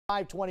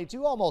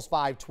5:22, almost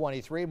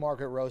 5:23.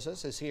 Margaret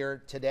Rosas is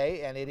here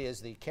today, and it is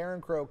the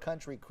Carencro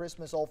Country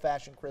Christmas, Old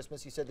Fashioned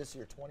Christmas. You said this is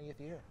your 20th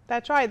year.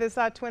 That's right. This is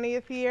our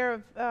 20th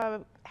year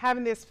of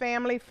having this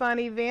family fun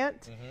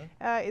event.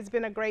 It's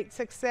been a great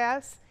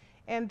success,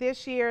 and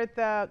this year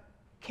the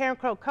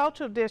Carencro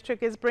Cultural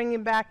District is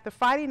bringing back the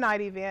Friday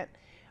night event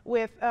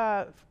with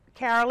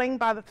caroling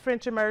by the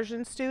French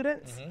immersion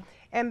students.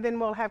 And then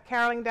we'll have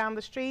caroling down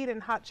the street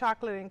and hot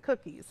chocolate and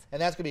cookies. And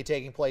that's going to be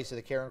taking place at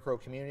the Carencro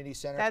Community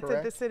Center, correct? That's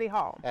at the City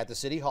Hall. At the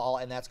City Hall,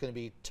 and that's going to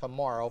be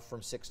tomorrow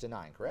from 6 to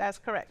 9, correct? That's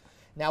correct.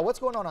 Now, what's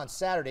going on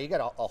Saturday? You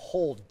got a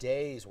whole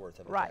day's worth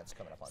of events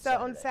coming up on Saturday.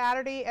 So on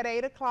Saturday at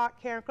 8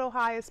 o'clock, Carencro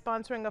High is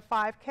sponsoring a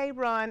 5K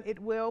run. It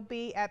will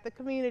be at the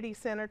Community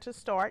Center to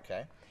start.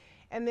 Okay.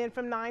 And then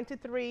from 9 to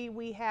 3,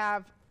 we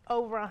have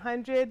over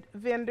 100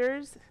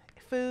 vendors,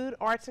 food,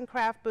 arts and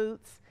craft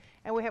booths,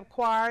 and we have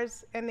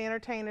choirs and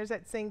entertainers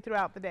that sing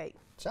throughout the day.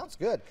 Sounds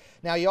good.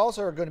 Now, you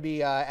also are going to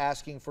be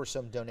asking for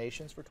some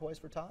donations for Toys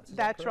for Tots?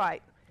 That's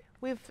right.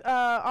 We've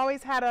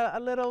always had a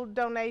little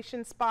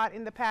donation spot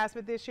in the past,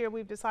 but this year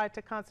we've decided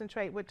to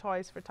concentrate with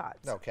Toys for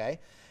Tots. Okay.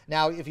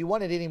 Now, if you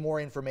wanted any more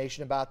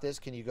information about this,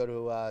 can you go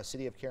to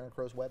City of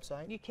Carencro's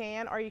website? You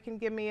can, or you can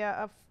give me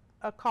a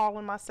call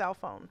on my cell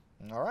phone.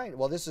 All right.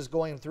 Well, this is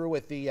going through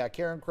with the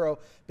Carencro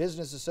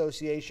Business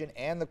Association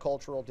and the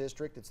Cultural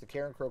District. It's the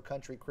Carencro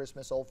Country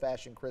Christmas, Old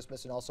Fashioned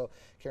Christmas, and also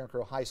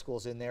Carencro High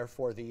School's in there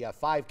for the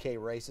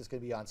 5K race. It's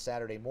going to be on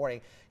Saturday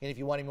morning. And if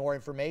you want any more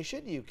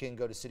information, you can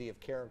go to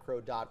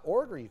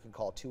cityofcarencro.org or you can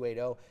call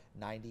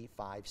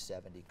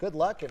 280-9570. Good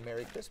luck and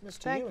Merry Christmas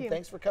to you. And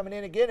thanks for coming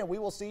in again. And we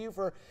will see you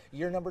for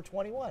year number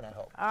 21, I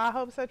hope. I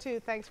hope so, too.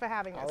 Thanks for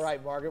having us. All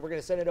right, Margaret. We're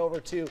going to send it over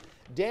to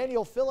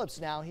Daniel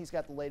Phillips now. He's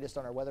got the latest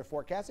on our weather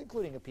forecast,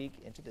 including a peek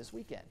into this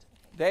weekend.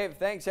 Dave,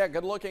 thanks. Yeah,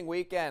 good looking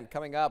weekend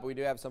coming up. We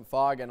do have some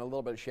fog and a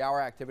little bit of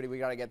shower activity we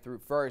got to get through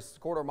first.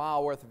 Quarter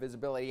mile worth of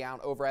visibility out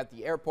over at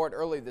the airport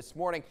early this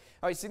morning.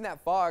 I've seen that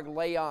fog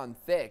lay on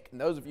thick. And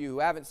those of you who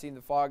haven't seen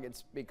the fog,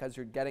 it's because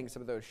you're getting some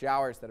of those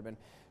showers that have been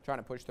trying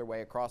to push their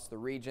way across the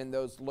region.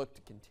 Those look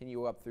to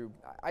continue up through,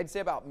 I'd say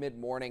about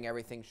mid-morning.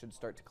 Everything should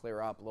start to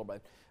clear up a little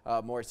bit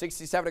more.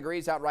 67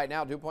 degrees out right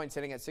now. Dew point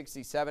sitting at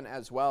 67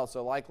 as well.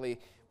 So likely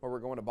where we're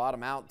going to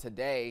bottom out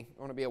today. It's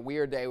going to be a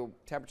weird day.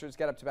 Temperatures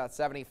get up to about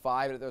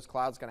 75. Those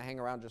clouds going to hang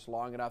around just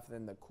long enough,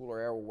 then the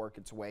cooler air will work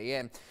its way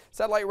in.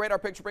 Satellite radar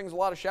picture brings a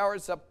lot of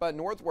showers up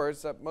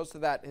northwards. Most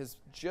of that is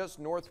just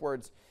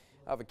northwards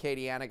of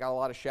Acadiana. Got a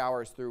lot of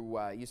showers through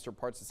eastern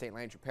parts of St.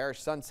 Landry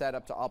Parish. Sunset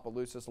up to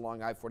Opelousas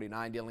along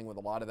I-49, dealing with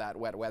a lot of that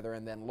wet weather,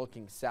 and then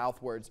looking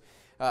southwards.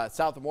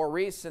 South of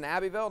Maurice and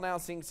Abbeville, now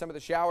seeing some of the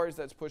showers.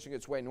 That's pushing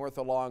its way north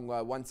along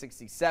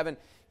 167.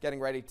 Getting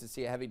ready to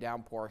see a heavy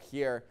downpour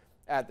here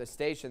at the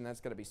station. That's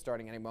going to be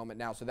starting any moment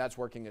now. So that's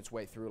working its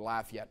way through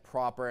Lafayette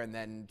proper and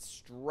then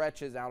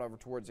stretches out over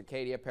towards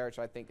Acadia Parish.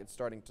 I think it's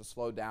starting to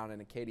slow down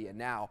in Acadia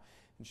now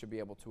and should be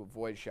able to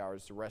avoid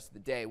showers the rest of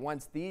the day.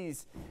 Once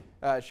these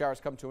showers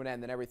come to an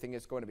end, then everything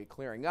is going to be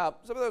clearing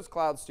up. Some of those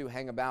clouds do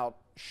hang about,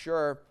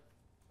 sure,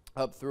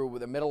 up through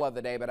the middle of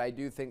the day, but I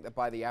do think that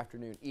by the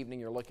afternoon,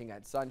 evening, you're looking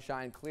at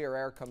sunshine. Clear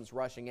air comes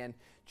rushing in.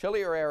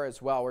 Chillier air as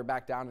well. We're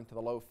back down into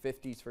the low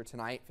 50s for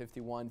tonight,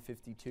 51,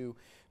 52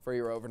 for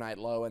your overnight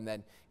low, and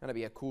then going to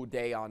be a cool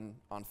day on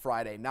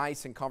Friday.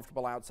 Nice and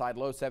comfortable outside.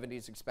 Low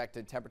 70s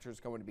expected. Temperatures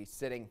going to be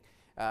sitting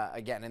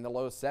again in the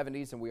low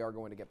 70s, and we are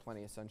going to get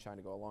plenty of sunshine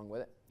to go along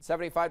with it.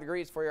 75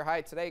 degrees for your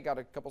high today. Got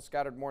a couple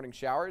scattered morning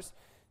showers.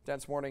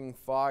 Dense morning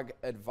fog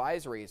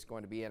advisory is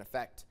going to be in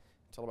effect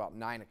until about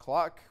 9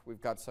 o'clock.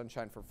 We've got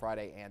sunshine for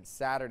Friday and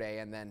Saturday,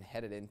 and then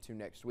headed into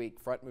next week.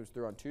 Front moves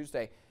through on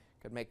Tuesday.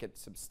 Could make it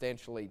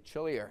substantially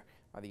chillier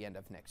by the end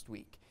of next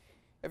week.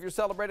 If you're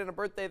celebrating a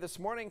birthday this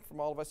morning,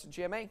 from all of us at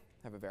GMA,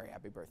 have a very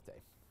happy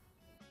birthday.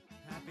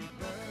 Happy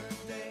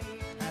birthday,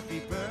 happy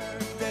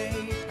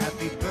birthday,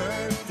 happy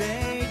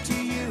birthday to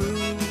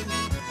you.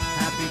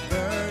 Happy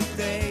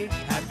birthday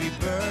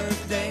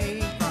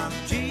from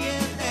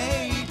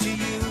GMA to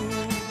you.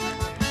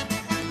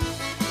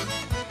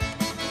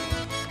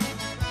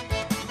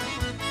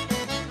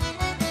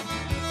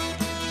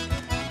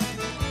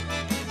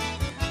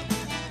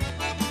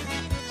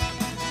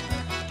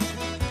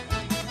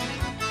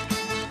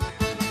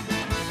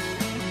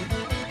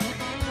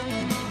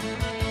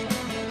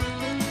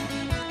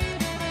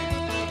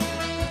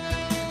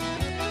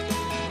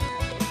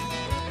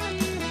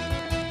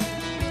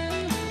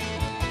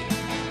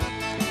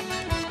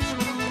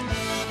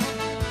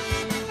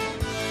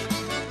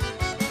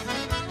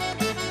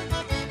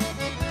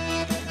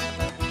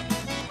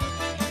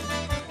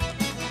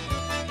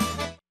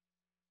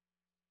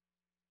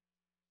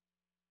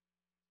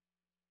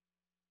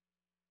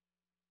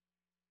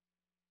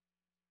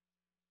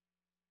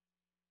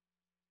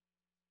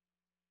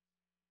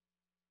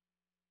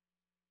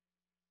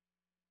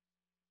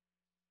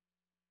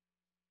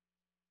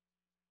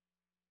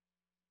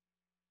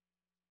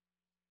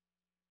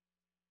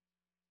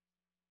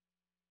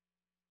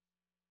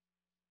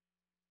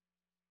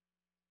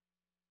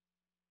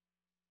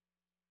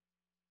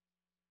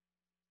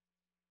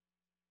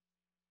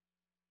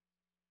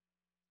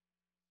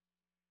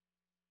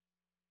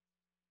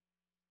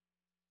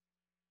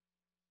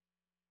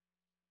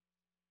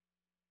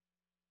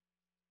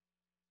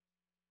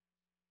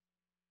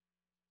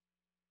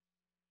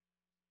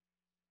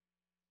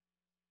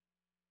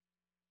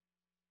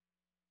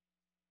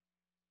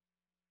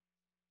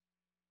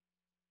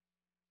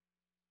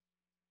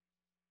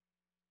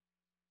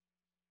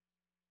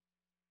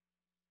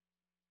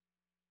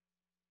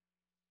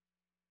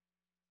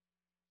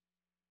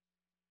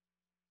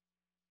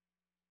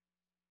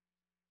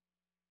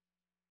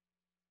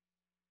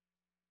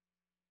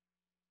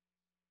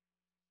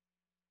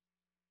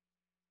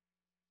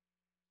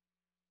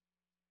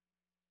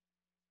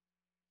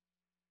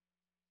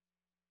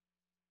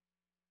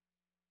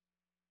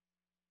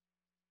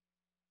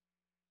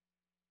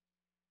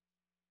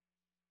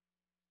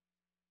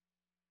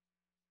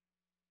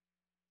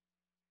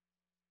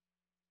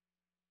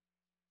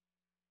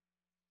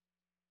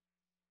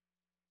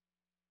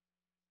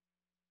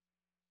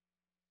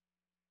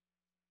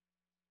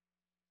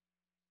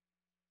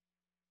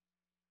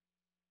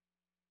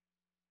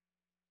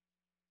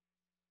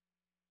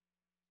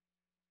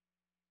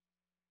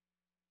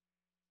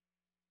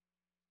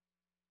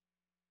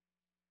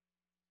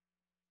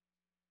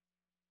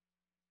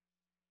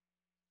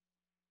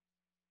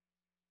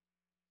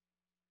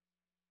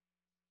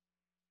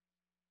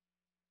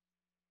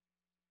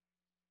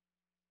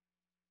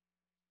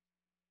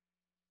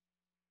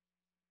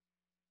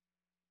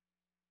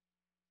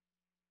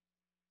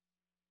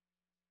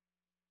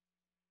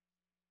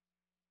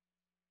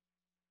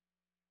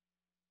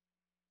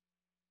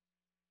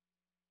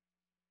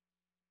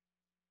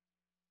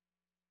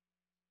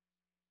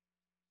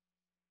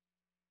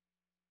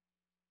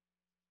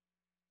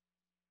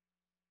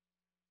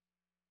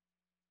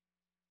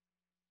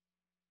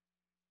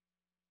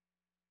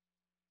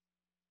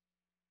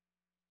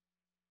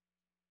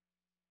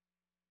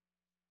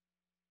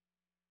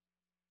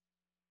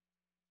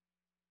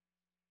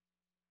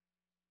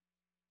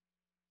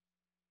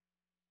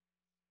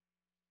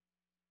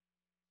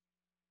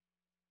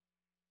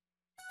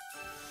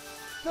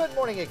 Good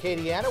morning,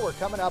 Acadiana. We're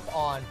coming up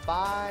on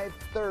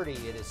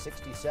 5:30. It is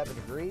 67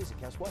 degrees,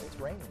 and guess what? It's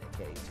raining at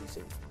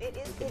KATC. It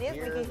is.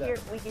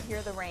 We could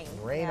hear the rain.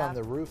 Rain on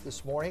the roof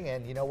this morning,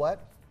 and you know what?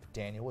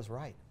 Daniel was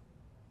right.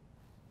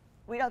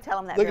 We don't tell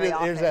them that Look very at it.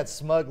 often. There's that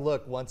smug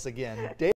look once again.